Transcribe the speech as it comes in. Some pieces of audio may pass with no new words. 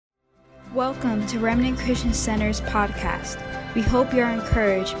Welcome to Remnant Christian Center's podcast. We hope you're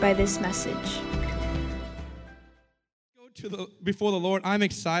encouraged by this message. Before the Lord, I'm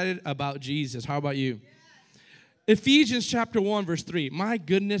excited about Jesus. How about you? Ephesians chapter 1, verse 3. My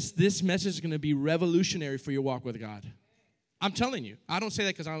goodness, this message is going to be revolutionary for your walk with God. I'm telling you. I don't say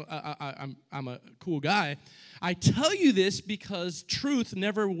that because I'm a cool guy. I tell you this because truth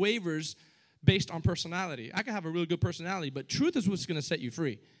never wavers based on personality. I can have a really good personality, but truth is what's going to set you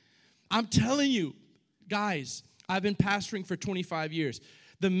free. I'm telling you, guys, I've been pastoring for 25 years.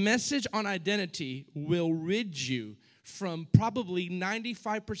 The message on identity will rid you from probably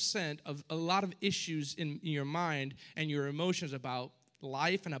 95% of a lot of issues in your mind and your emotions about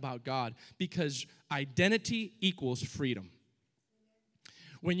life and about God, because identity equals freedom.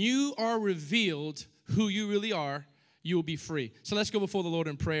 When you are revealed who you really are, you will be free. So let's go before the Lord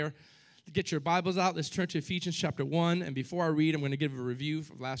in prayer. Get your Bibles out. Let's turn to Ephesians chapter 1. And before I read, I'm going to give a review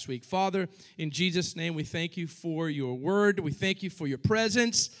from last week. Father, in Jesus' name, we thank you for your word. We thank you for your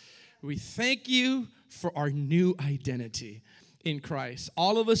presence. We thank you for our new identity in Christ.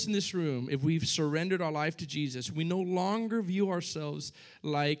 All of us in this room, if we've surrendered our life to Jesus, we no longer view ourselves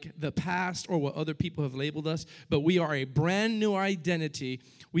like the past or what other people have labeled us, but we are a brand new identity.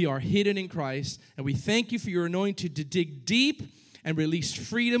 We are hidden in Christ. And we thank you for your anointing to dig deep and release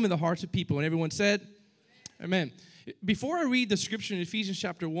freedom in the hearts of people. And everyone said, amen. Before I read the scripture in Ephesians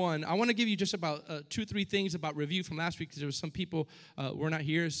chapter 1, I want to give you just about 2-3 things about review from last week, because there were some people were not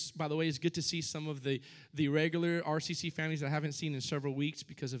here. By the way, it's good to see some of the regular RCC families that I haven't seen in several weeks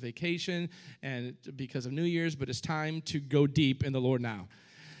because of vacation and because of New Year's, but it's time to go deep in the Lord now.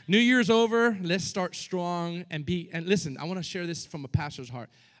 New Year's over, let's start strong and listen, I want to share this from a pastor's heart.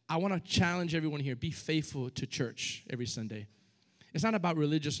 I want to challenge everyone here, be faithful to church every Sunday. It's not about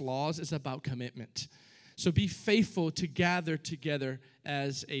religious laws, it's about commitment. So be faithful to gather together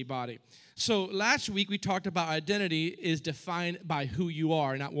as a body. So last week we talked about identity is defined by who you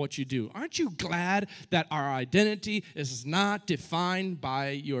are, not what you do. Aren't you glad that our identity is not defined by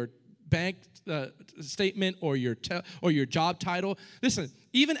your bank statement or your job title? Listen,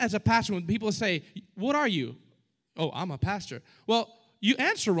 even as a pastor, when people say, "What are you?" "Oh, I'm a pastor." Well, you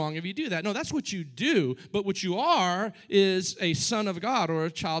answer wrong if you do that. No, that's what you do, but what you are is a son of God or a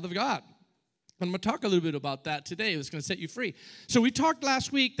child of God. I'm going to talk a little bit about that today. It's going to set you free. So we talked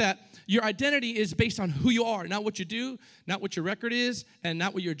last week that your identity is based on who you are, not what you do, not what your record is, and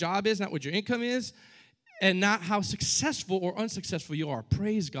not what your job is, not what your income is, and not how successful or unsuccessful you are.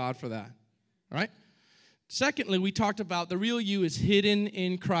 Praise God for that. All right? Secondly, we talked about the real you is hidden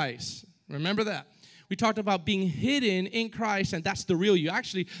in Christ. Remember that. We talked about being hidden in Christ, and that's the real you.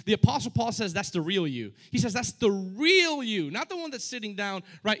 Actually, the Apostle Paul says that's the real you. He says that's the real you, not the one that's sitting down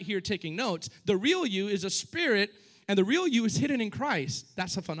right here taking notes. The real you is a spirit, and the real you is hidden in Christ.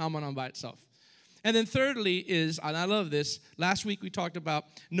 That's a phenomenon by itself. And then thirdly is, and I love this, last week we talked about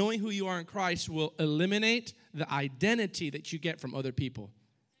knowing who you are in Christ will eliminate the identity that you get from other people.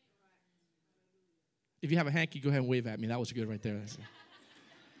 If you have a hanky, go ahead and wave at me. That was good right there.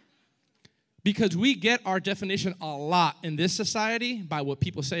 Because we get our definition a lot in this society by what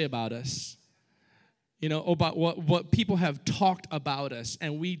people say about us, about what people have talked about us,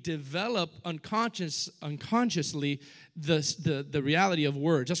 and we develop unconsciously the reality of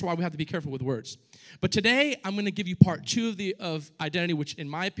words. That's why we have to be careful with words. But today, I'm going to give you part 2 of identity, which, in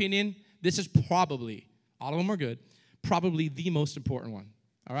my opinion, this is probably, all of them are good, probably the most important one.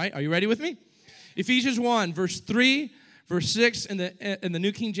 All right, are you ready with me? Ephesians 1, verse 3. Verse 6 in the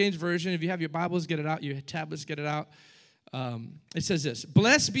New King James Version, if you have your Bibles, get it out. Your tablets, get it out. It says this: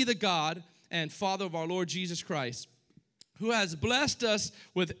 "Blessed be the God and Father of our Lord Jesus Christ, who has blessed us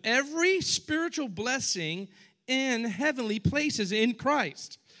with every spiritual blessing in heavenly places in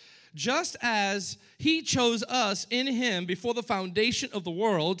Christ, just as he chose us in him before the foundation of the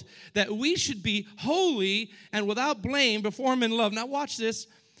world, that we should be holy and without blame before him in love." Now watch this.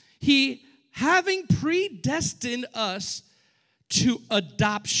 He having predestined us to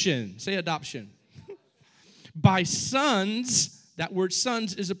adoption. Say adoption. By sons. That word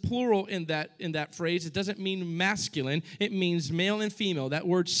sons is a plural in that phrase. It doesn't mean masculine. It means male and female. That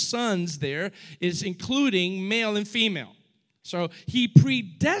word sons there is including male and female. So he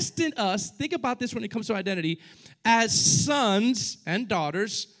predestined us, think about this when it comes to identity, as sons and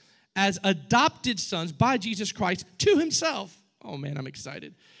daughters, as adopted sons by Jesus Christ to himself. Oh man, I'm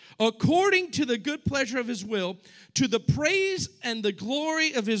excited. According to the good pleasure of his will, to the praise and the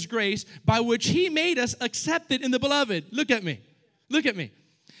glory of his grace, by which he made us accepted in the beloved. Look at me. Look at me.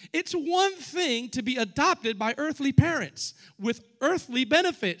 It's one thing to be adopted by earthly parents with earthly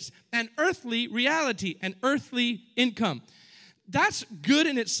benefits and earthly reality and earthly income. that's good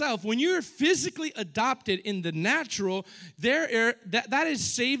in itself. When you're physically adopted in the natural, that is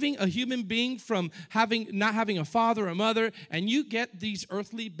saving a human being from not having a father or mother, and you get these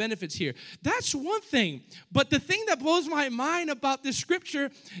earthly benefits here. That's one thing. But the thing that blows my mind about this scripture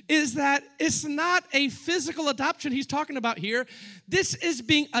is that it's not a physical adoption he's talking about here. This is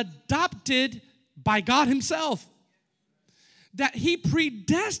being adopted by God himself. That he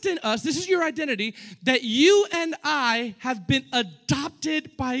predestined us, this is your identity, that you and I have been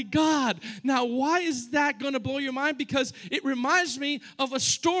adopted by God. Now, why is that going to blow your mind? Because it reminds me of a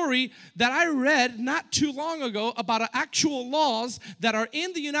story that I read not too long ago about actual laws that are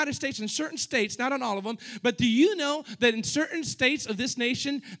in the United States, in certain states, not in all of them, but do you know that in certain states of this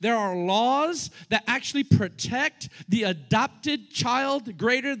nation, there are laws that actually protect the adopted child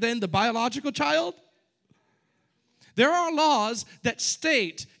greater than the biological child? There are laws that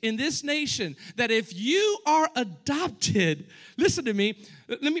state in this nation that if you are adopted, listen to me,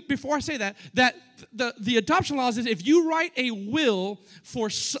 before I say that the adoption laws is if you write a will for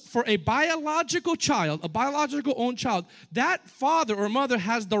a biological child, a biological owned child, that father or mother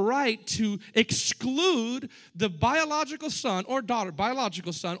has the right to exclude the biological son or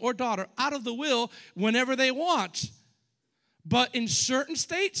daughter out of the will whenever they want. But in certain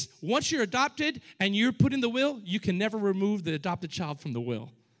states, once you're adopted and you're put in the will, you can never remove the adopted child from the will.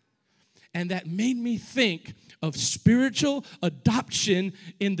 And that made me think of spiritual adoption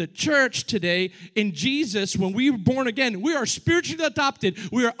in the church today. In Jesus, when we were born again, we are spiritually adopted.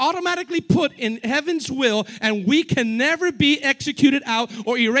 We are automatically put in heaven's will, and we can never be executed out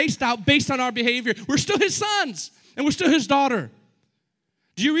or erased out based on our behavior. We're still his sons, and we're still his daughter.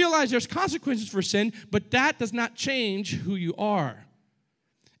 Do you realize there's consequences for sin, but that does not change who you are?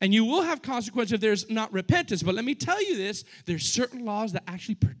 And you will have consequences if there's not repentance. But let me tell you this, there's certain laws that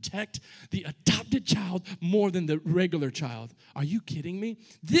actually protect the adopted child more than the regular child. Are you kidding me?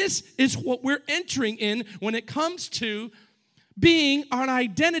 This is what we're entering in when it comes to being our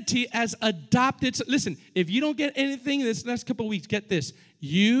identity as adopted. So listen, if you don't get anything in this next couple of weeks, get this.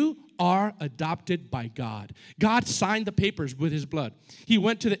 You are adopted by God. God signed the papers with his blood. He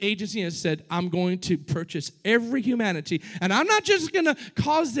went to the agency and said, I'm going to purchase every humanity, and I'm not just going to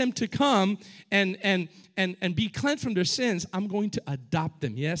cause them to come and be cleansed from their sins. I'm going to adopt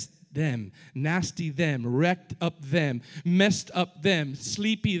them. Yes, them, nasty them, wrecked up them, messed up them,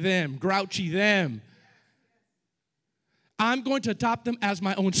 sleepy them, grouchy them. I'm going to adopt them as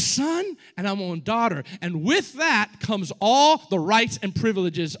my own son and my own daughter. And with that comes all the rights and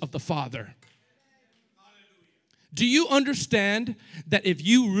privileges of the Father. Do you understand that if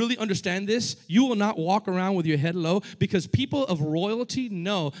you really understand this, you will not walk around with your head low? Because people of royalty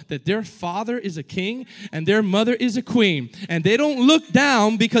know that their father is a king and their mother is a queen. And they don't look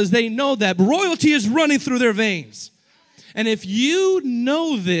down because they know that royalty is running through their veins. And if you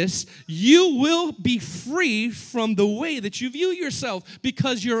know this, you will be free from the way that you view yourself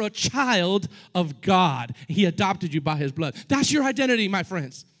because you're a child of God. He adopted you by his blood. That's your identity, my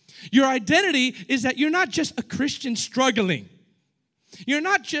friends. Your identity is that you're not just a Christian struggling. You're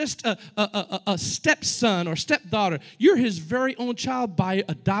not just a stepson or stepdaughter. You're his very own child by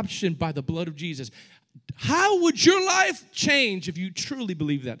adoption by the blood of Jesus. How would your life change if you truly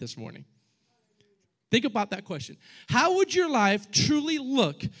believe that this morning? Think about that question. How would your life truly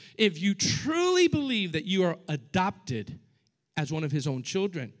look if you truly believe that you are adopted as one of his own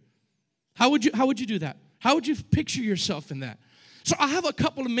children? How would you do that? How would you picture yourself in that? So I have a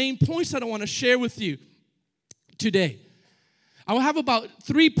couple of main points that I want to share with you today. I will have about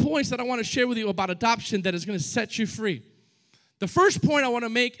 3 points that I want to share with you about adoption that is going to set you free. The first point I want to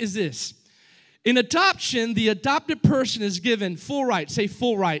make is this. In adoption, the adopted person is given full rights. Say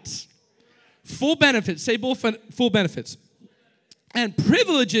full rights. Full benefits, say full benefits, and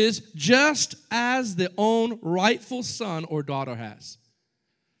privileges just as the own rightful son or daughter has.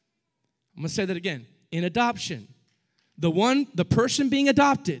 I'm going to say that again. In adoption, the person being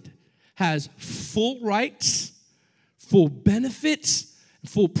adopted has full rights, full benefits,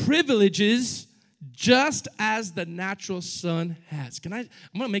 full privileges, just as the natural son has. I'm going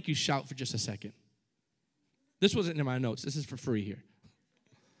to make you shout for just a second. This wasn't in my notes. This is for free here.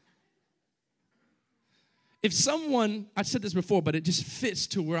 If someone, I said this before, but it just fits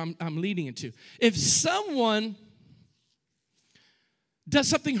to where I'm leading into. If someone does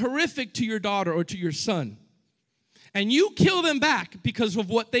something horrific to your daughter or to your son, and you kill them back because of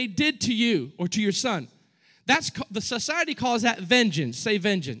what they did to you or to your son, the society calls that vengeance. Say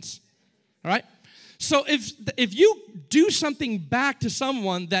vengeance. All right? So if you do something back to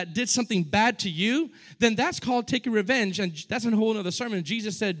someone that did something bad to you, then that's called taking revenge, and that's a whole other sermon.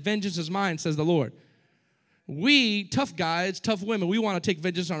 Jesus said, vengeance is mine, says the Lord. We, tough guys, tough women, we want to take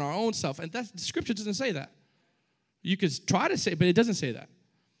vengeance on our own self. And the scripture doesn't say that. You could try to say it, but it doesn't say that.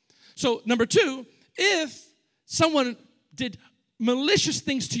 So, number two, if someone did malicious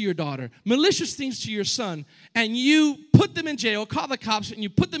things to your daughter, malicious things to your son, and you put them in jail, call the cops, and you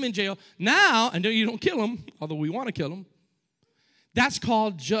put them in jail, now, and you don't kill them, although we want to kill them, that's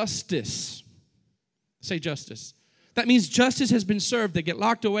called justice. Say justice. That means justice has been served. They get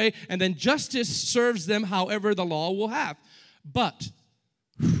locked away, and then justice serves them however the law will have. But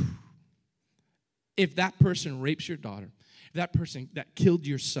if that person rapes your daughter, that person that killed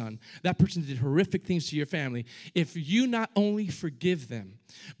your son, that person did horrific things to your family, if you not only forgive them,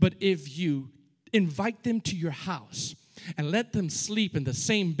 but if you invite them to your house and let them sleep in the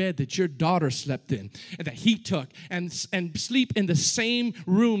same bed that your daughter slept in and that he took, and sleep in the same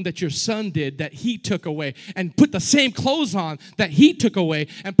room that your son did that he took away, and put the same clothes on that he took away,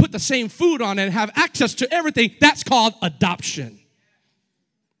 and put the same food on and have access to everything, that's called adoption.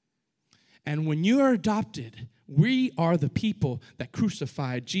 And when you are adopted, we are the people that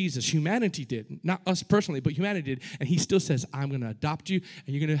crucified Jesus. Humanity did. Not us personally, but humanity did. And he still says, I'm going to adopt you,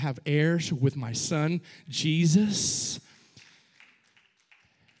 and you're going to have heirs with my son, Jesus.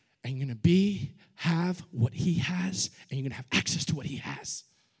 And you're going to have what he has, and you're going to have access to what he has.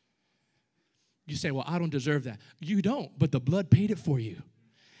 You say, well, I don't deserve that. You don't, but the blood paid it for you.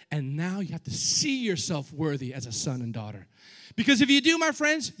 And now you have to see yourself worthy as a son and daughter. Because if you do, my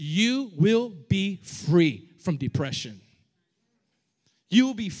friends, you will be free from depression. You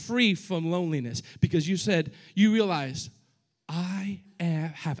will be free from loneliness because you realize, I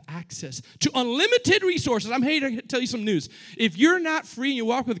have access to unlimited resources. I'm here to tell you some news. If you're not free and you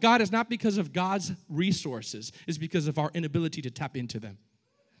walk with God, it's not because of God's resources. It's because of our inability to tap into them.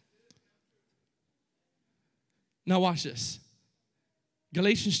 Now watch this.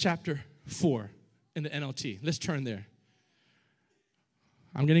 Galatians chapter 4 in the NLT. Let's turn there.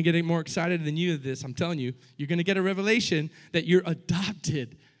 I'm going to get more excited than you at this. I'm telling you, you're going to get a revelation that you're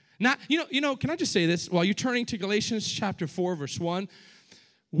adopted. Not, can I just say this? While you're turning to Galatians chapter 4, verse 1,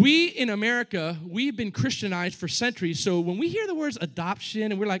 we in America, we've been Christianized for centuries. So when we hear the words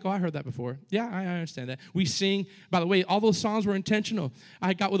adoption, and we're like, oh, I heard that before. Yeah, I understand that. We sing. By the way, all those songs were intentional.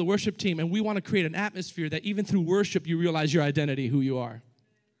 I got with a worship team, and we want to create an atmosphere that even through worship, you realize your identity, who you are.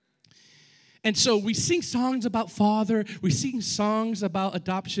 And so we sing songs about Father. We sing songs about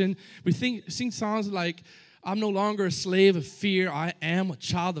adoption. We sing songs like, I'm no longer a slave of fear. I am a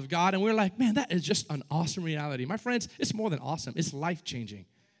child of God. And we're like, man, that is just an awesome reality. My friends, it's more than awesome. It's life-changing.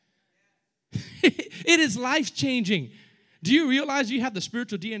 It is life-changing. Do you realize you have the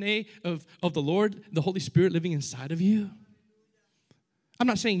spiritual DNA of the Lord, the Holy Spirit living inside of you? I'm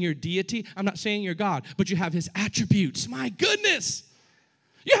not saying you're deity. I'm not saying you're God. But you have his attributes. My goodness.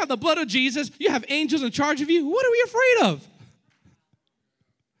 You have the blood of Jesus. You have angels in charge of you. What are we afraid of?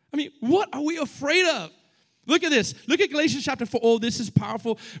 I mean, what are we afraid of? Look at this. Look at Galatians chapter 4. Oh, this is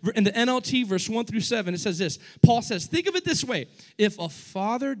powerful. In the NLT, verse 1 through 7, it says this. Paul says, think of it this way. If a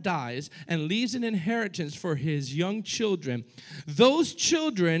father dies and leaves an inheritance for his young children, those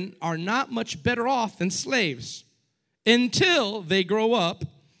children are not much better off than slaves until they grow up,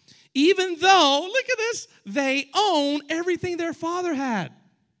 even though, look at this, they own everything their father had.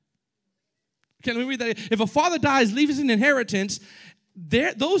 Okay, let me read that. If a father dies, leaves an inheritance,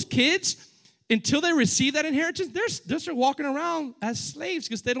 those kids, until they receive that inheritance, they're still walking around as slaves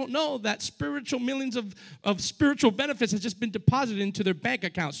because they don't know that spiritual millions of spiritual benefits has just been deposited into their bank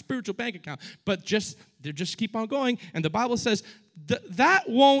account, spiritual bank account. But they just keep on going. And the Bible says that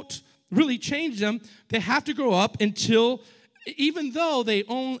won't really change them. They have to grow up until, even though they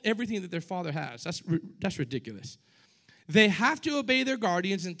own everything that their father has. That's ridiculous. They have to obey their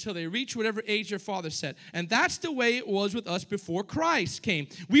guardians until they reach whatever age their father set. And that's the way it was with us before Christ came.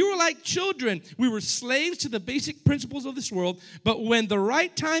 We were like children. We were slaves to the basic principles of this world. But when the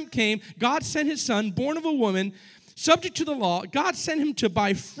right time came, God sent his son, born of a woman, subject to the law. God sent him to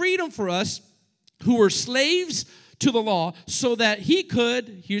buy freedom for us who were slaves to the law so that he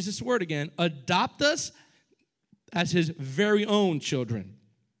could, here's this word again, adopt us as his very own children.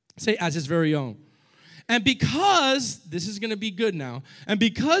 Say, as his very own. And because, this is going to be good now, and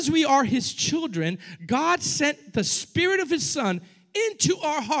because we are his children, God sent the Spirit of his Son into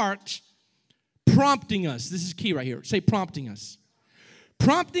our hearts, prompting us. This is key right here. Say prompting us.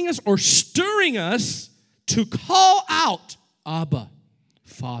 Prompting us or stirring us to call out, Abba,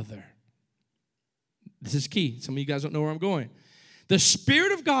 Father. This is key. Some of you guys don't know where I'm going. The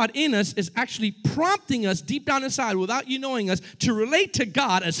Spirit of God in us is actually prompting us deep down inside without you knowing us to relate to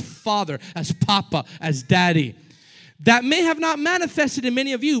God as Father, as Papa, as Daddy. that may have not manifested in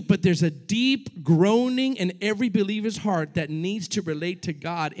many of you, but there's a deep groaning in every believer's heart that needs to relate to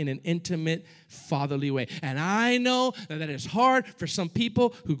God in an intimate, fatherly way. And I know that it's hard for some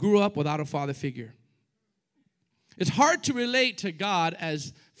people who grew up without a father figure. It's hard to relate to God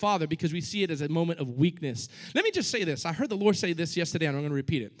as Father because we see it as a moment of weakness. Let me just say this. I heard the Lord say this yesterday, and I'm going to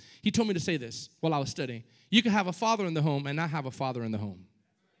repeat it. He told me to say this while I was studying. You can have a father in the home and not have a father in the home.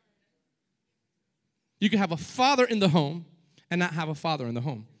 You can have a father in the home and not have a father in the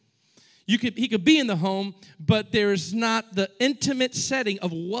home. He could be in the home, but there's not the intimate setting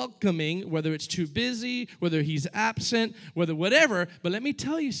of welcoming, whether it's too busy, whether he's absent, whether whatever. But let me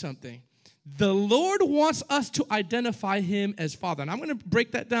tell you something. The Lord wants us to identify him as Father. And I'm going to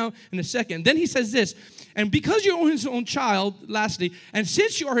break that down in a second. Then he says this, and because you're his own child, lastly, and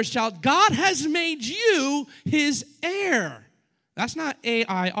since you are his child, God has made you his heir. That's not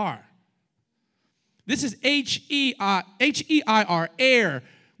A-I-R. This is H-E-I-R, heir,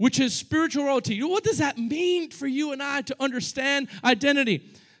 which is spiritual royalty. What does that mean for you and I to understand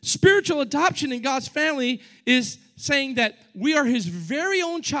identity? Spiritual adoption in God's family is saying that we are his very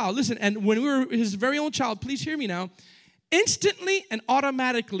own child. Listen, and when we were his very own child, please hear me now, instantly and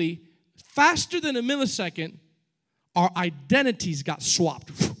automatically, faster than a millisecond, our identities got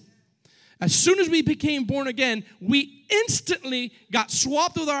swapped. As soon as we became born again, we instantly got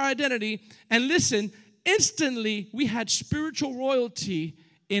swapped with our identity. And listen, instantly we had spiritual royalty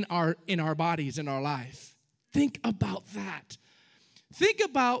in our bodies, in our life. Think about that. Think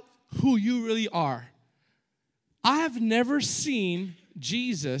about who you really are. I have never seen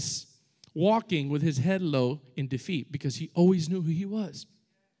Jesus walking with his head low in defeat because he always knew who he was.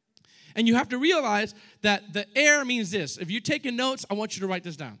 And you have to realize that the heir means this. If you're taking notes, I want you to write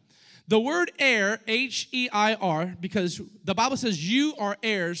this down. The word heir, H-E-I-R, because the Bible says you are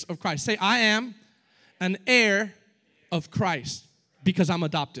heirs of Christ. Say, I am an heir of Christ because I'm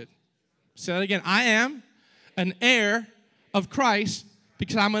adopted. Say that again. I am an heir of Christ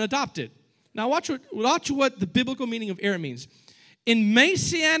because I'm an adopted. Now watch what the biblical meaning of heir means. In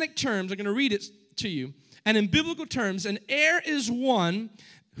Messianic terms, I'm going to read it to you. And in biblical terms, an heir is one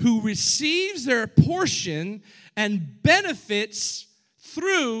who receives their portion and benefits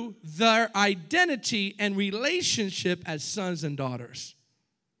through their identity and relationship as sons and daughters.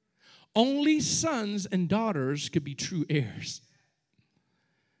 Only sons and daughters could be true heirs.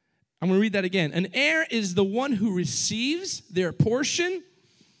 I'm going to read that again. An heir is the one who receives their portion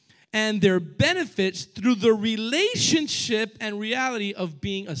and their benefits through the relationship and reality of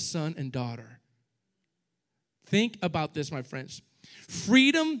being a son and daughter. Think about this, my friends.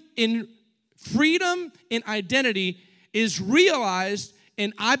 Freedom in identity is realized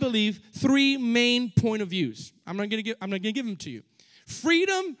in, I believe, three main point of views. I'm not going to give them to you.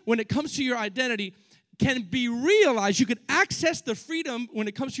 Freedom, when it comes to your identity, can be realized. You can access the freedom when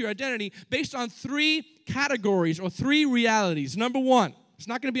it comes to your identity based on three categories or three realities. Number one, it's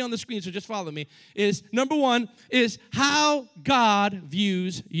not going to be on the screen, so just follow me, number one is how God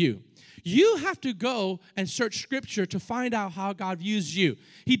views you. You have to go and search Scripture to find out how God views you.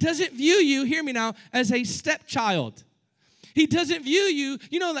 He doesn't view you, hear me now, as a stepchild. He doesn't view you,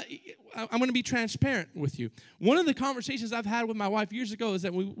 I'm going to be transparent with you. One of the conversations I've had with my wife years ago is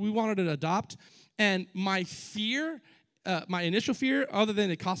that we wanted to adopt, and my fear, my initial fear, other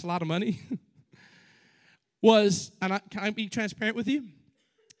than it costs a lot of money, was, and can I be transparent with you,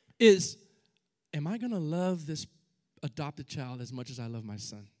 is, am I going to love this adopted child as much as I love my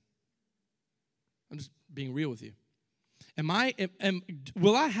son? I'm just being real with you.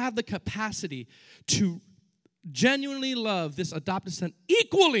 Will I have the capacity to genuinely love this adopted son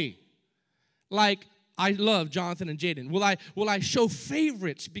equally like I love Jonathan and Jaden? Will I show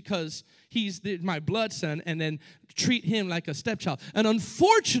favorites because he's my blood son and then treat him like a stepchild? And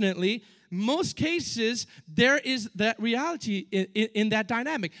unfortunately, most cases, there is that reality in that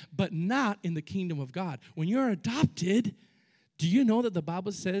dynamic, but not in the kingdom of God. When you're adopted, do you know that the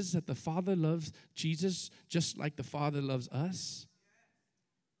Bible says that the Father loves Jesus just like the Father loves us?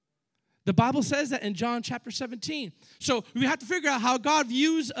 The Bible says that in John chapter 17. So we have to figure out how God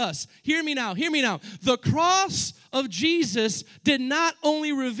views us. Hear me now. The cross of Jesus did not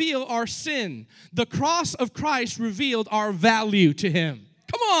only reveal our sin. The cross of Christ revealed our value to him.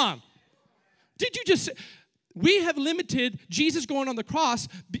 Come on. Did you just say? We have limited Jesus going on the cross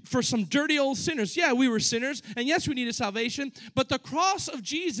for some dirty old sinners. Yeah, we were sinners, and yes, we needed salvation, but the cross of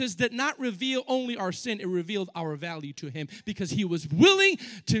Jesus did not reveal only our sin, it revealed our value to him because he was willing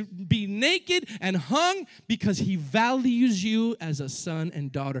to be naked and hung because he values you as a son and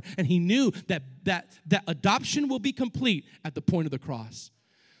daughter, and he knew that adoption will be complete at the point of the cross.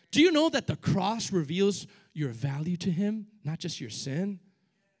 Do you know that the cross reveals your value to him, not just your sin.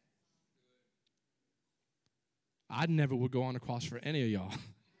 I never would go on the cross for any of y'all.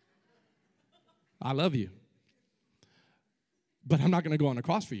 I love you. But I'm not going to go on the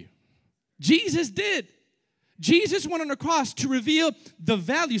cross for you. Jesus did. Jesus went on the cross to reveal the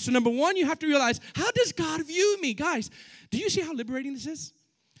value. So number one, you have to realize, how does God view me? Guys, do you see how liberating this is?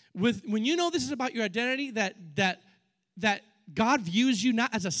 When you know this is about your identity, that God views you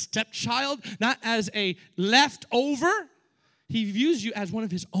not as a stepchild, not as a leftover. He views you as one of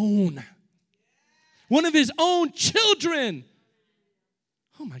his own. One of his own children.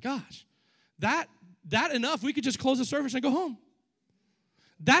 Oh my gosh. That enough, we could just close the service and go home.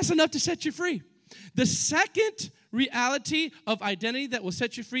 That's enough to set you free. The second reality of identity that will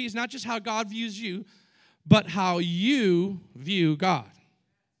set you free is not just how God views you, but how you view God.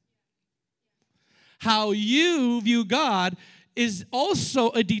 How you view God is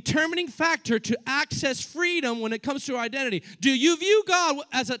also a determining factor to access freedom when it comes to identity. Do you view God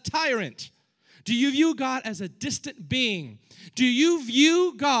as a tyrant? Do you view God as a distant being? Do you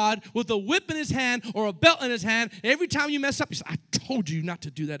view God with a whip in his hand or a belt in his hand? Every time you mess up, you say, I told you not to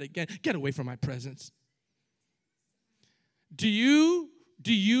do that again. Get away from my presence. Do you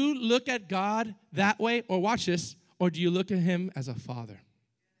look at God that way? Or watch this. Or do you look at him as a father?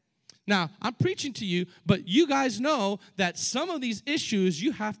 Now, I'm preaching to you, but you guys know that some of these issues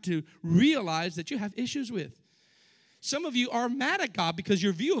you have to realize that you have issues with. Some of you are mad at God because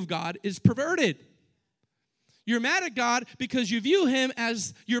your view of God is perverted. You're mad at God because you view him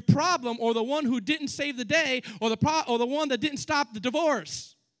as your problem or the one who didn't save the day or the one that didn't stop the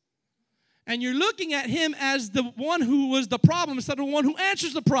divorce. And you're looking at him as the one who was the problem instead of the one who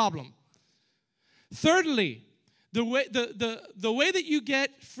answers the problem. Thirdly, the way that you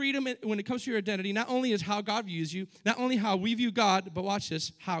get freedom when it comes to your identity not only is how God views you, not only how we view God, but watch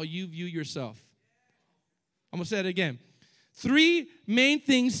this, how you view yourself. I'm going to say it again. 3 main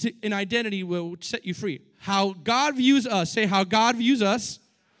things in identity will set you free. How God views us. Say how God views us.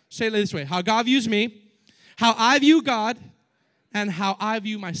 Say it this way. How God views me. How I view God. And how I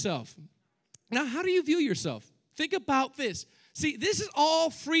view myself. Now, how do you view yourself? Think about this. See, this is all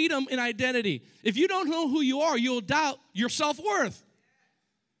freedom in identity. If you don't know who you are, you'll doubt your self-worth.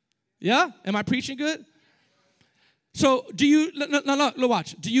 Yeah? Am I preaching good? So,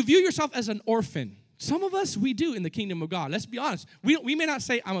 watch. Do you view yourself as an orphan? Some of us, we do in the kingdom of God. Let's be honest. We may not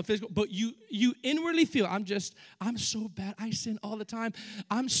say I'm a physical, but you inwardly feel, I'm so bad. I sin all the time.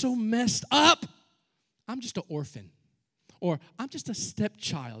 I'm so messed up. I'm just an orphan. Or I'm just a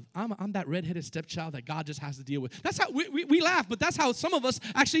stepchild. I'm that redheaded stepchild that God just has to deal with. That's how we laugh, but that's how some of us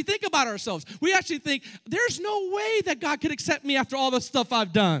actually think about ourselves. We actually think, there's no way that God could accept me after all the stuff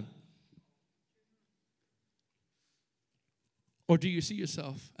I've done. Or do you see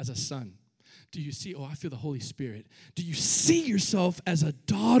yourself as a son? Do you see, I feel the Holy Spirit. Do you see yourself as a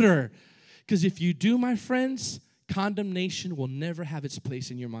daughter? Because if you do, my friends, condemnation will never have its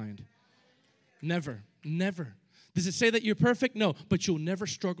place in your mind. Never, never. Does it say that you're perfect? No, but you'll never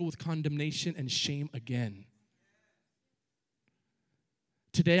struggle with condemnation and shame again.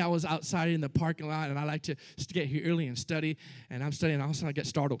 Today I was outside in the parking lot, and I like to get here early and study, and I'm studying, and all of a sudden I get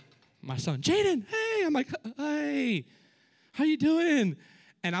startled. My son, Jaden, hey. I'm like, hey, how you doing?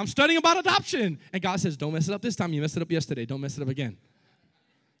 And I'm studying about adoption. And God says, don't mess it up this time. You messed it up yesterday. Don't mess it up again.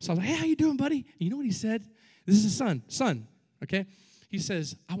 So I was like, hey, how you doing, buddy? And you know what he said? This is his son, okay? He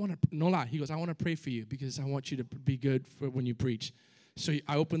says, no lie. He goes, I want to pray for you because I want you to be good for when you preach. So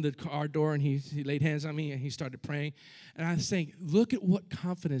I opened the car door, and he laid hands on me, and he started praying. And I was saying, look at what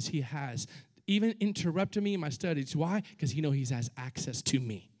confidence he has, even interrupting me in my studies. Why? Because he knows he has access to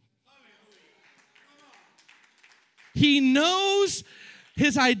me. He knows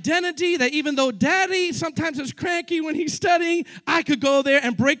his identity, that even though daddy sometimes is cranky when he's studying, I could go there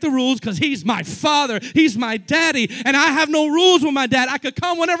and break the rules because he's my father. He's my daddy. And I have no rules with my dad. I could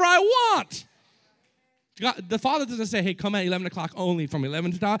come whenever I want. God, the father doesn't say, hey, come at 11 o'clock only, from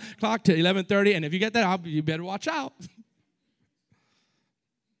 11 o'clock to 11:30. And if you get that, you better watch out.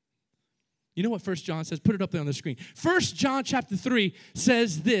 You know what 1 John says? Put it up there on the screen. 1 John chapter 3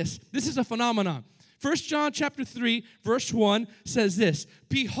 says this. This is a phenomenon. 1 John chapter 3, verse 1 says this.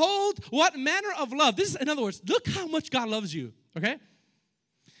 Behold, what manner of love. This is, in other words, look how much God loves you, okay?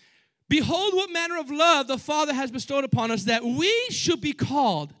 Behold, what manner of love the Father has bestowed upon us, that we should be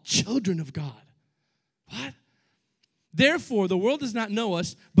called children of God. What? Therefore, the world does not know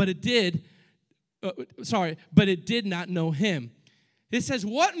us, but it did not know him. It says,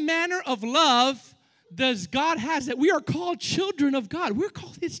 what manner of love does God has that we are called children of God? We're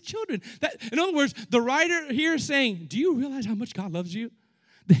called his children. In other words, the writer here is saying, do you realize how much God loves you?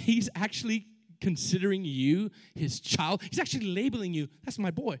 That he's actually considering you his child. He's actually labeling you. That's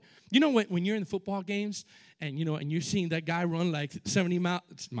my boy. You know when you're in the football games and and you're seeing that guy run like 70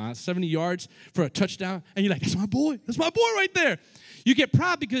 yards for a touchdown, and you're like, that's my boy. That's my boy right there. You get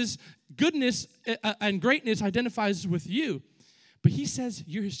proud because goodness and greatness identifies with you. But he says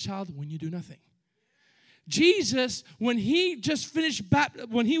you're his child when you do nothing. Jesus, when he just finished,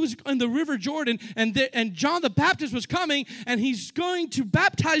 when he was in the river Jordan and John the Baptist was coming and he's going to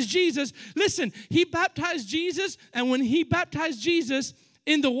baptize Jesus. Listen, he baptized Jesus, and when he baptized Jesus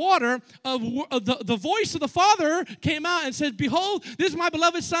in the water, the voice of the Father came out and said, behold, this is my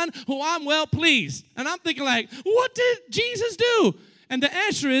beloved Son who I'm well pleased. And I'm thinking like, what did Jesus do? And the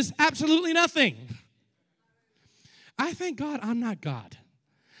answer is absolutely nothing. I thank God I'm not God.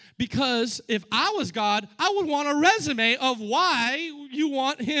 Because if I was God, I would want a resume of why you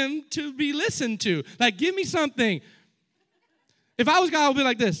want him to be listened to. Like, give me something. If I was God, I would be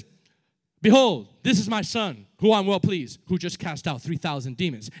like this. Behold, this is my Son, who I'm well pleased, who just cast out 3,000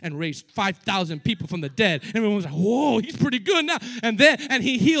 demons and raised 5,000 people from the dead. And everyone was like, whoa, he's pretty good now. And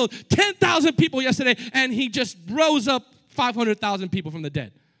he healed 10,000 people yesterday, and he just rose up 500,000 people from the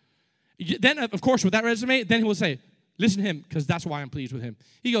dead. Then, of course, with that resume, then he will say, listen to him, because that's why I'm pleased with him.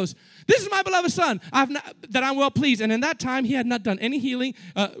 He goes, this is my beloved Son, that I'm well pleased. And in that time, he had not done any healing.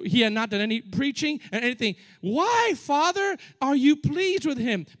 He had not done any preaching and anything. Why, Father, are you pleased with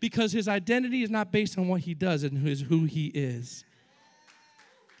him? Because his identity is not based on what he does and who he is.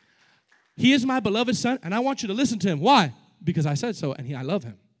 He is my beloved Son, and I want you to listen to him. Why? Because I said so, and I love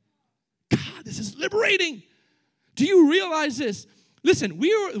him. God, this is liberating. Do you realize this? Listen,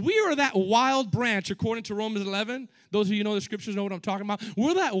 we are that wild branch, according to Romans 11. Those of you who know the scriptures know what I'm talking about.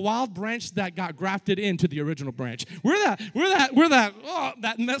 We're that wild branch that got grafted into the original branch. We're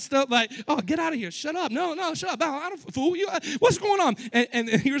that messed up, like, oh, get out of here. Shut up. No, shut up. I don't fool you. What's going on? And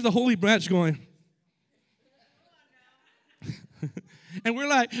here's the holy branch going. And we're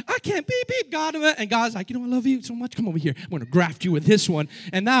like, I can't beep, God. And God's like, I love you so much. Come over here. I'm going to graft you with this one.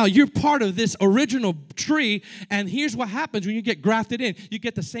 And now you're part of this original tree. And here's what happens when you get grafted in. You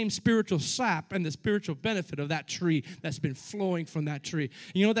get the same spiritual sap and the spiritual benefit of that tree that's been flowing from that tree.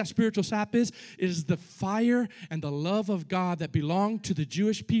 And you know what that spiritual sap is? It is the fire and the love of God that belonged to the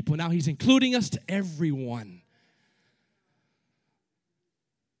Jewish people. Now he's including us to everyone.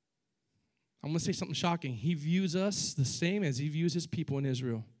 I'm going to say something shocking. He views us the same as he views his people in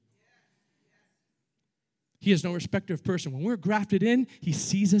Israel. He has no respecter of person. When we're grafted in, he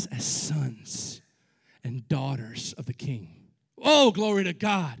sees us as sons and daughters of the King. Oh, glory to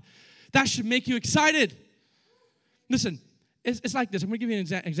God. That should make you excited. Listen, it's like this. I'm going to give you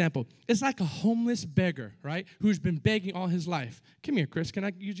an example. It's like a homeless beggar, right, who's been begging all his life. Come here, Chris. Can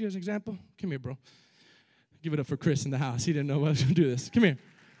I use you as an example? Come here, bro. Give it up for Chris in the house. He didn't know I was going to do this. Come here.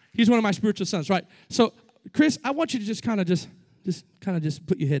 He's one of my spiritual sons, right? So, Chris, I want you to just kind of just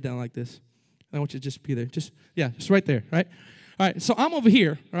put your head down like this. I want you to just be there. Just right there, right? All right, so I'm over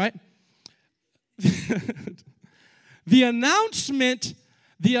here, all right? The announcement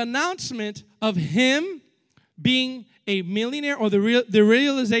of him being a millionaire, or the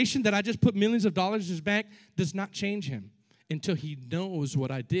realization that I just put millions of dollars in his bank, does not change him until he knows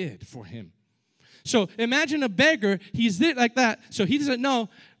what I did for him. So imagine a beggar, he's there like that, so he doesn't know.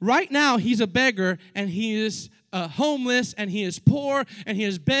 Right now, he's a beggar, and he is homeless, and he is poor, and he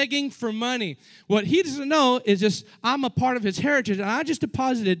is begging for money. What he doesn't know is just, I'm a part of his heritage, and I just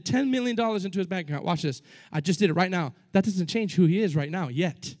deposited $10 million into his bank account. Watch this. I just did it right now. That doesn't change who he is right now,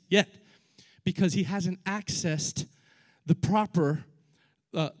 yet. Because he hasn't accessed the proper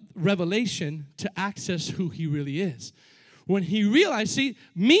revelation to access who he really is. When he realized, see,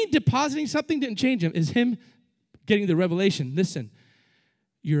 me depositing something didn't change him. Is him getting the revelation. Listen,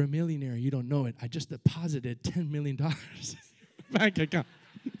 you're a millionaire. You don't know it. I just deposited $10 million in your bank account.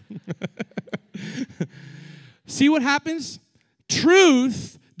 See what happens?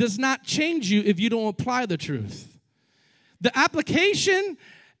 Truth does not change you if you don't apply the truth. The application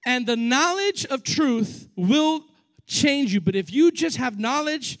and the knowledge of truth will change you. But if you just have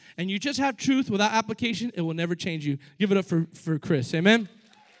knowledge and you just have truth without application, it will never change you. Give it up for Chris. Amen?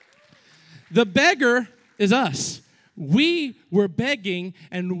 The beggar is us. We were begging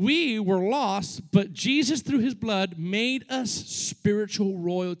and we were lost, but Jesus, through his blood, made us spiritual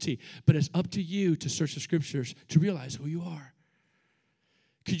royalty. But it's up to you to search the scriptures to realize who you are.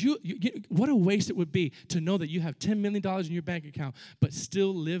 Could you what a waste it would be to know that you have $10 million in your bank account, but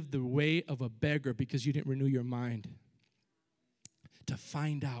still live the way of a beggar because you didn't renew your mind to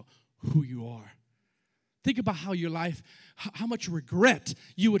find out who you are. Think about how your life, how much regret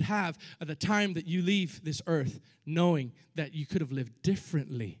you would have at the time that you leave this earth, knowing that you could have lived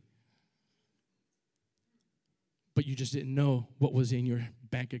differently. but you just didn't know what was in your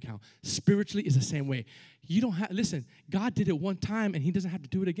bank account. Spiritually is the same way. You don't have, listen, God did it one time and he doesn't have to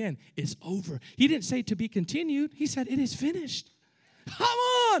do it again. It's over. He didn't say to be continued. He said it is finished. Come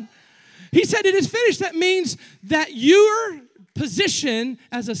on. He said it is finished. That means that your position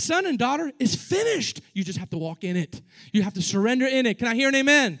as a son and daughter is finished. You just have to walk in it. You have to surrender in it. Can I hear an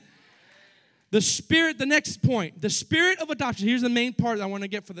amen? The Spirit, the next point, the Spirit of adoption. Here's the main part that I want to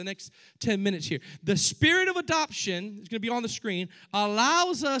get for the next 10 minutes here. The Spirit of adoption, it's going to be on the screen,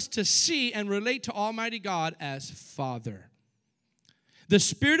 allows us to see and relate to Almighty God as Father. The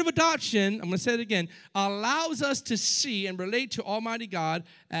Spirit of adoption, I'm going to say it again, allows us to see and relate to Almighty God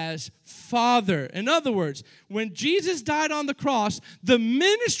as Father. In other words, when Jesus died on the cross, the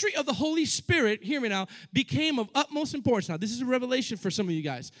ministry of the Holy Spirit, hear me now, became of utmost importance. Now, this is a revelation for some of you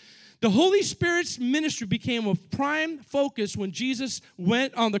guys. The Holy Spirit's ministry became a prime focus when Jesus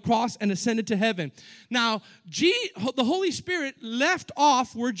went on the cross and ascended to heaven. Now, the Holy Spirit left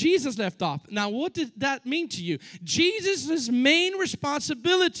off where Jesus left off. Now, what did that mean to you? Jesus' main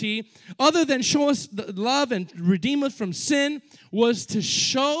responsibility, other than show us the love and redeem us from sin, was to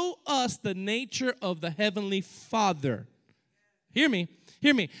show us the nature of the Heavenly Father. Hear me.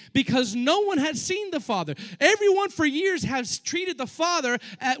 Hear me. Because no one had seen the Father. Everyone for years has treated the Father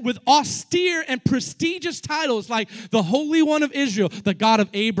with austere and prestigious titles like the Holy One of Israel, the God of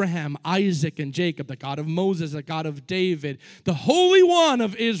Abraham, Isaac, and Jacob, the God of Moses, the God of David, the Holy One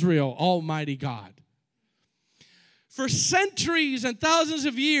of Israel, Almighty God. For centuries and thousands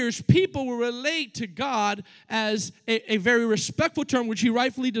of years, people will relate to God as a very respectful term, which he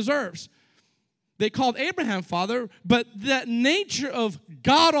rightfully deserves. They called Abraham father, but that nature of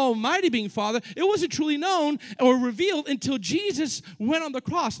God Almighty being Father, it wasn't truly known or revealed until Jesus went on the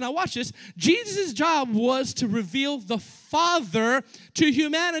cross. Now watch this. Jesus' job was to reveal the Father to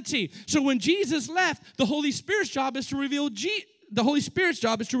humanity. So when Jesus left, the Holy Spirit's job is to reveal the Holy Spirit's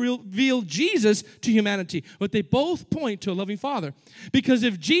job is to reveal Jesus to humanity. But they both point to a loving Father. Because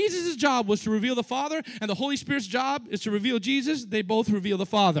if Jesus' job was to reveal the Father and the Holy Spirit's job is to reveal Jesus, they both reveal the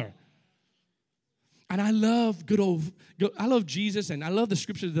Father. And I love I love Jesus, and I love the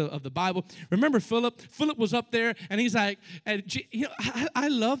scriptures of the Bible. Remember Philip? Philip was up there, and he's like, I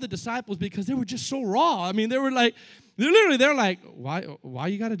love the disciples because they were just so raw. I mean, they're like, why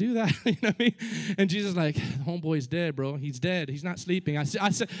you got to do that? You know what I mean? And Jesus is like, homeboy's dead, bro. He's dead. He's not sleeping. I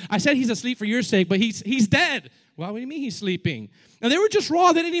said he's asleep for your sake, but he's dead. Well, what do you mean he's sleeping? And they were just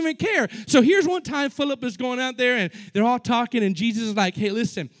raw. They didn't even care. So here's one time Philip is going out there, and they're all talking, and Jesus is like, hey,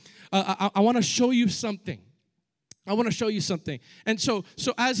 listen, I want to show you something. I want to show you something. And so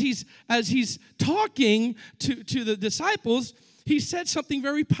as he's talking to the disciples, he said something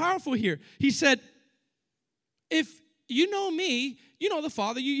very powerful here. He said, if you know me, you know the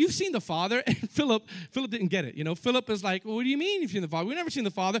Father. You've seen the Father. And Philip didn't get it. You know, Philip is like, well, what do you mean you've seen the Father? We've never seen the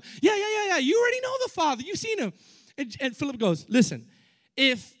Father. Yeah. You already know the Father. You've seen him. And Philip goes, listen,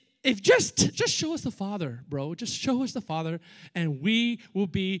 if just show us the Father, bro. Just show us the Father, and we will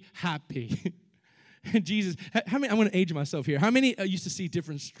be happy. And Jesus, how many? I'm going to age myself here. How many used to see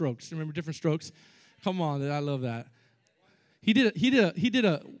Diff'rent Strokes? Remember Diff'rent Strokes? Come on, I love that. He did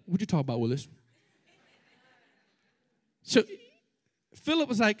a. What'd you talk about, Willis? So Philip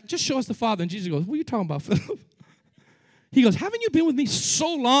was like, just show us the Father, and Jesus goes, what are you talking about, Philip? He goes, haven't you been with me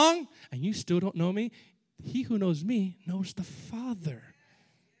so long, and you still don't know me? He who knows me knows the Father.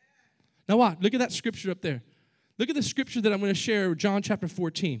 Now what? Look at that scripture up there. Look at the scripture that I'm going to share, John chapter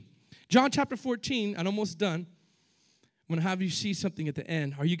 14. John chapter 14, I'm almost done. I'm going to have you see something at the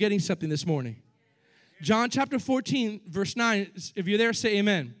end. Are you getting something this morning? John chapter 14, verse 9. If you're there, say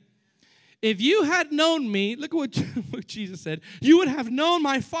amen. If you had known me, look at what Jesus said, you would have known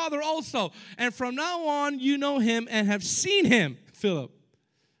my Father also. And from now on, you know him and have seen him. Philip,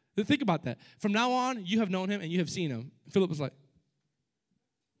 think about that. From now on, you have known him and you have seen him. Philip was like,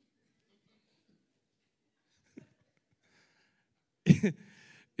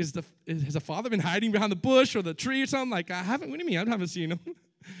 has the Father been hiding behind the bush or the tree or something? Like, what do you mean? I haven't seen him.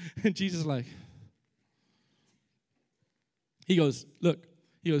 And Jesus is like,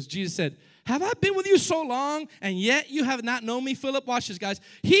 Jesus said, have I been with you so long, and yet you have not known me, Philip? Watch this, guys.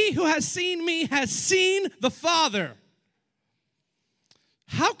 He who has seen me has seen the Father.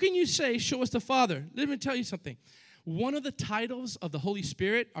 How can you say, show us the Father? Let me tell you something. One of the titles of the Holy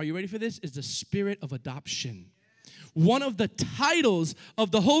Spirit, are you ready for this, is the Spirit of adoption. One of the titles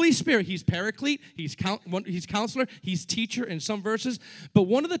of the Holy Spirit, he's Paraclete, he's Counselor, he's Teacher in some verses, but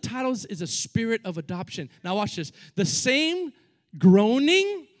one of the titles is a Spirit of adoption. Now watch this. The same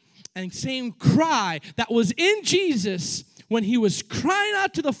groaning and same cry that was in Jesus when he was crying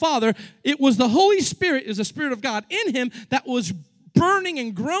out to the Father, it was the Holy Spirit, is the Spirit of God in him that was burning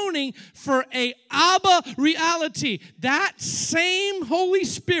and groaning for a Abba reality. That same Holy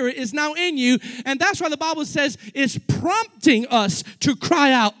Spirit is now in you, and that's why the Bible says it's prompting us to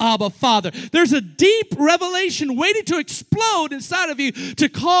cry out, Abba, Father. There's a deep revelation waiting to explode inside of you to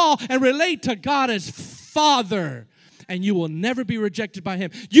call and relate to God as Father. And you will never be rejected by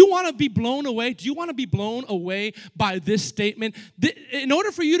him. You want to be blown away? Do you want to be blown away by this statement? In order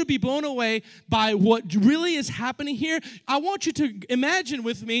for you to be blown away by what really is happening here, I want you to imagine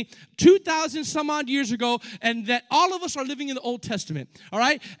with me 2,000 some odd years ago, and that all of us are living in the Old Testament. All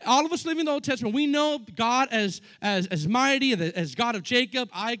right? All of us living in the Old Testament. We know God as mighty, as God of Jacob,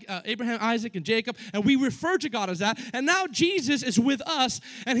 Abraham, Isaac, and Jacob, and we refer to God as that. And now Jesus is with us,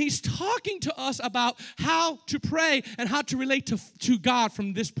 and he's talking to us about how to pray and how to relate to God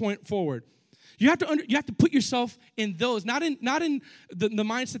from this point forward. You have to put yourself in those, not in the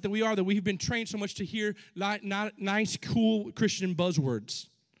mindset that we've been trained so much to hear nice, cool Christian buzzwords.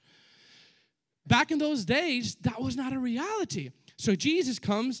 Back in those days, that was not a reality. So Jesus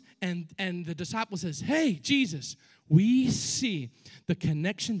comes and the disciple says, hey, Jesus, we see the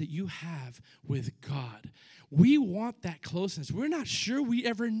connection that you have with God. We want that closeness. We're not sure we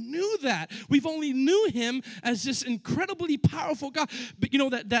ever knew that. We've only knew him as this incredibly powerful God, but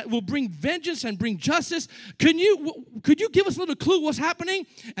that will bring vengeance and bring justice. Could you give us a little clue what's happening?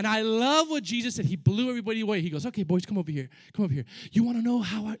 And I love what Jesus said. He blew everybody away. He goes, okay, boys, come over here. Come over here. You want to know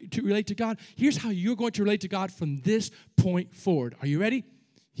how to relate to God? Here's how you're going to relate to God from this point forward. Are you ready?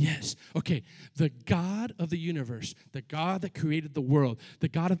 Yes. Okay. The God of the universe, the God that created the world, the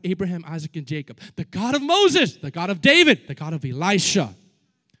God of Abraham, Isaac, and Jacob, the God of Moses, the God of David, the God of Elisha.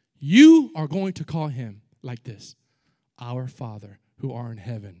 You are going to call him like this: Our Father who art in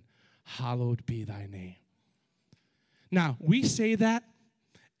heaven, hallowed be thy name. Now, we say that,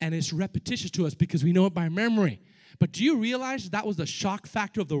 and it's repetitious to us because we know it by memory. But do you realize that was the shock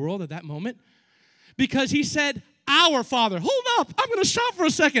factor of the world at that moment? Because he said, our Father. Hold up. I'm going to stop for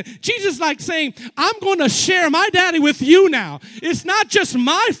a second. Jesus like saying, I'm going to share my daddy with you now. It's not just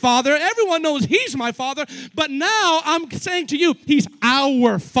my Father. Everyone knows he's my Father. But now I'm saying to you, he's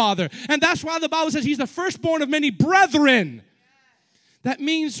our Father. And that's why the Bible says he's the firstborn of many brethren. That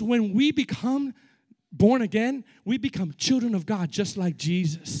means when we become born again, we become children of God just like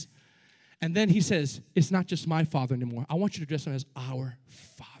Jesus. And then he says, it's not just my Father anymore. I want you to address him as our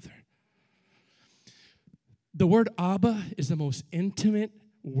Father. The word Abba is the most intimate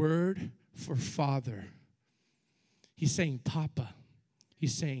word for father. He's saying Papa.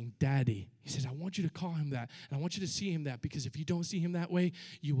 He's saying Daddy. He says, I want you to call him that. And I want you to see him that, because if you don't see him that way,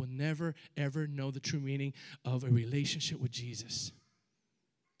 you will never, ever know the true meaning of a relationship with Jesus.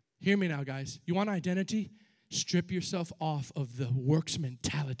 Hear me now, guys. You want identity? Strip yourself off of the works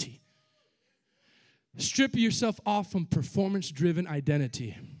mentality. Strip yourself off from performance-driven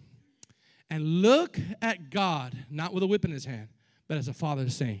identity. And look at God, not with a whip in his hand, but as a father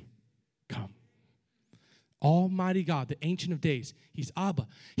saying, come. Almighty God, the Ancient of Days, he's Abba.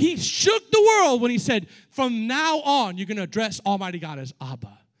 He shook the world when he said, from now on, you're going to address Almighty God as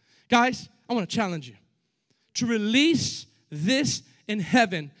Abba. Guys, I want to challenge you to release this in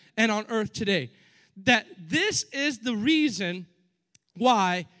heaven and on earth today. That this is the reason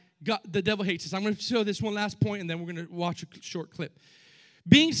why the devil hates us. I'm going to show this one last point, and then we're going to watch a short clip.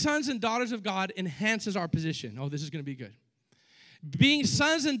 Being sons and daughters of God enhances our position. Oh, this is going to be good. Being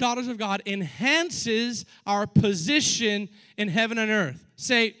sons and daughters of God enhances our position in heaven and earth.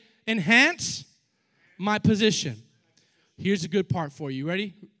 Say, enhance my position. Here's a good part for you.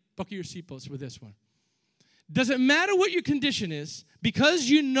 Ready? Buckle your seatbelts with this one. Doesn't matter what your condition is, because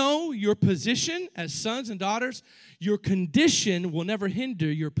you know your position as sons and daughters, your condition will never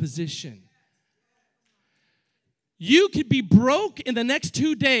hinder your position. You could be broke in the next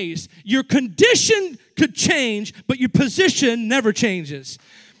 2 days. Your condition could change, but your position never changes.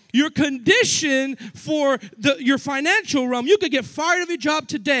 Your condition for your financial realm, you could get fired of your job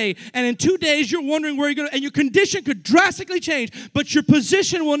today, and in 2 days you're wondering where you're going to, and your condition could drastically change, but your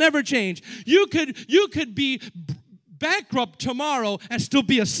position will never change. You could be bankrupt tomorrow and still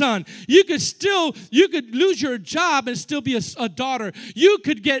be a son. You could lose your job and still be a daughter. You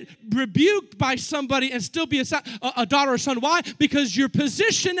could get rebuked by somebody and still be a daughter or son. Why? Because your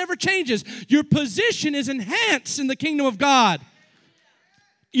position never changes. Your position is enhanced in the kingdom of God.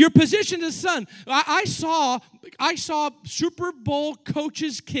 Your position as son. I saw Super Bowl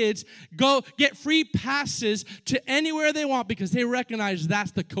coaches' kids go get free passes to anywhere they want because they recognize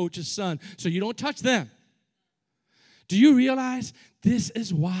that's the coach's son. So you don't touch them. Do you realize this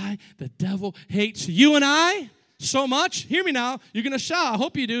is why the devil hates you and I So much, hear me now, you're going to shout. I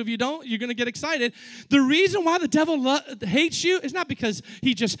hope you do. If you don't, you're going to get excited. The reason why the devil hates you is not because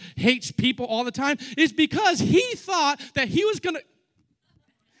he just hates people all the time. It's because he thought that he was going to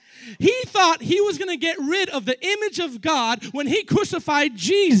get rid of the image of God when he crucified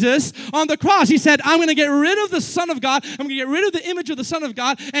Jesus on the cross. He said, I'm going to get rid of the Son of God. I'm going to get rid of the image of the Son of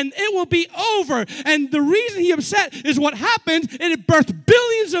God, and it will be over. And the reason he upset is what happened. It birthed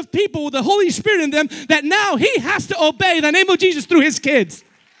billions of people with the Holy Spirit in them that now he has to obey the name of Jesus through his kids.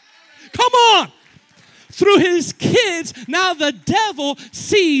 Come on. Through his kids, now the devil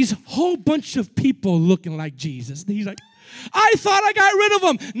sees a whole bunch of people looking like Jesus. He's like, I thought I got rid of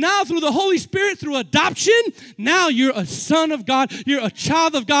them. Now through the Holy Spirit, through adoption, now you're a son of God. You're a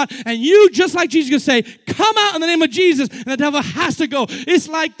child of God. And you, just like Jesus, can say, come out in the name of Jesus. And the devil has to go. It's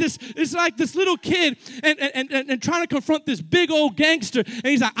like this little kid and trying to confront this big old gangster. And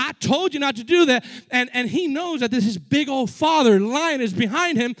he's like, I told you not to do that. And he knows that this big old father lion is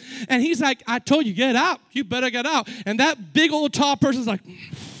behind him. And he's like, I told you, get out. You better get out. And that big old tall person's like,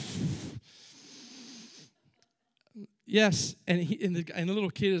 yes, and the little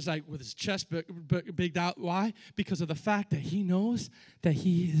kid is like with his chest bigged out. Why? Because of the fact that he knows that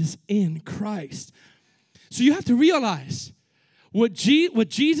he is in Christ. So you have to realize what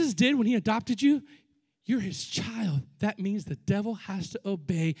Jesus did when he adopted you, you're his child. That means the devil has to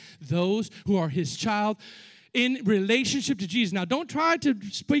obey those who are his child in relationship to Jesus. Now, don't try to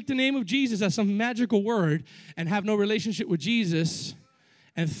speak the name of Jesus as some magical word and have no relationship with Jesus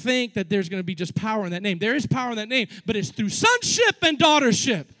and think that there's going to be just power in that name. There is power in that name, but it's through sonship and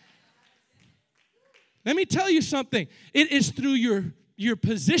daughtership. Let me tell you something. It is through your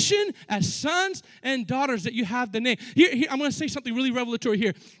position as sons and daughters that you have the name. Here, I'm going to say something really revelatory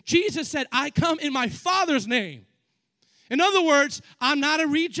here. Jesus said, I come in my Father's name. In other words, I'm not a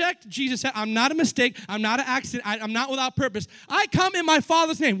reject. Jesus said, I'm not a mistake. I'm not an accident. I'm not without purpose. I come in my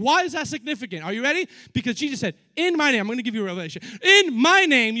Father's name. Why is that significant? Are you ready? Because Jesus said, in my name, I'm going to give you a revelation. In my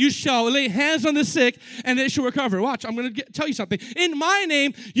name, you shall lay hands on the sick, and they shall recover. Watch, I'm going to tell you something. In my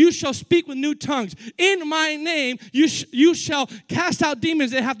name, you shall speak with new tongues. In my name, you shall cast out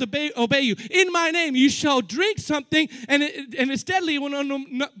demons that have to obey you. In my name, you shall drink something, and it's deadly. It will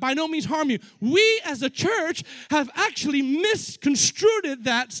by no means harm you. We, as a church, have actually misconstrued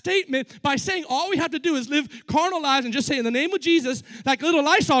that statement by saying all we have to do is live carnal lives and just say in the name of Jesus, like a little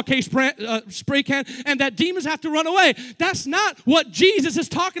Lysol case spray can, and that demons have to run away. That's not what Jesus is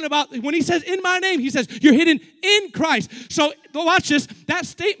talking about. When he says in my name, he says you're hidden in Christ. So watch this. That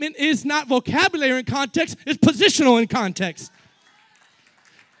statement is not vocabulary in context. It's positional in context.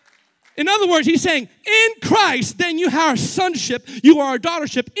 In other words, he's saying, in Christ, then you have sonship, you are a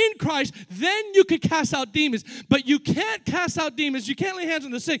daughtership. In Christ, then you can cast out demons. But you can't cast out demons, you can't lay hands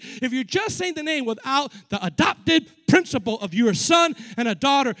on the sick if you're just saying the name without the adopted principle of you're a son and a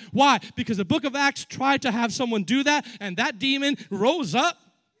daughter. Why? Because the book of Acts tried to have someone do that, and that demon rose up.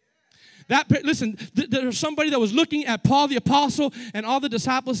 Listen, there's somebody that was looking at Paul the apostle and all the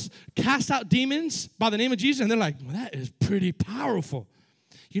disciples cast out demons by the name of Jesus, and they're like, well, that is pretty powerful.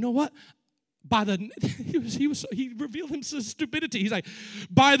 You know what? He revealed himself stupidity. He's like,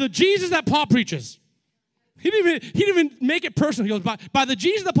 by the Jesus that Paul preaches. He didn't even make it personal. He goes, by the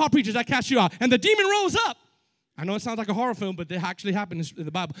Jesus that Paul preaches, I cast you out. And the demon rose up. I know it sounds like a horror film, but it actually happened in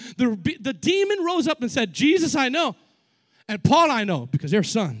the Bible. The demon rose up and said, Jesus I know, and Paul I know, because they're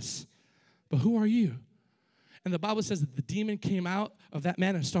sons. But who are you? And the Bible says that the demon came out of that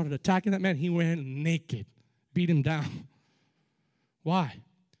man and started attacking that man. He ran naked, beat him down. Why?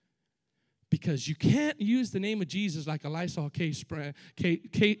 Because you can't use the name of Jesus like a Lysol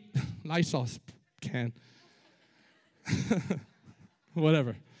Lysol can.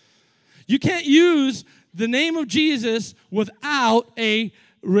 Whatever. You can't use the name of Jesus without a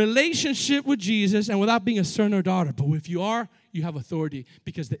relationship with Jesus and without being a son or daughter. But if you are, you have authority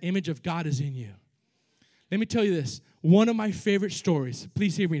because the image of God is in you. Let me tell you this. One of my favorite stories.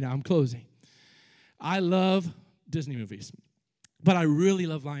 Please hear me now. I'm closing. I love Disney movies, but I really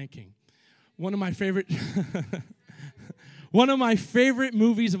love Lion King. One of my favorite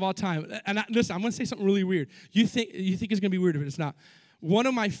movies of all time. And listen, I'm going to say something really weird. You think it's going to be weird, but it's not. One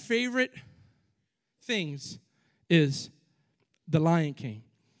of my favorite things is The Lion King.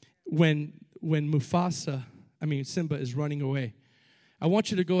 When Simba is running away. I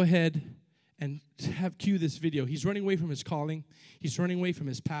want you to go ahead and cue this video. He's running away from his calling. He's running away from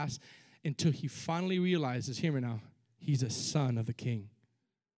his past until he finally realizes, hear me now, he's a son of the king.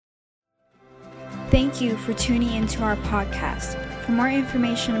 Thank you for tuning into our podcast. For more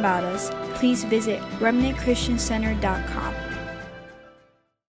information about us, please visit remnantchristiancenter.com.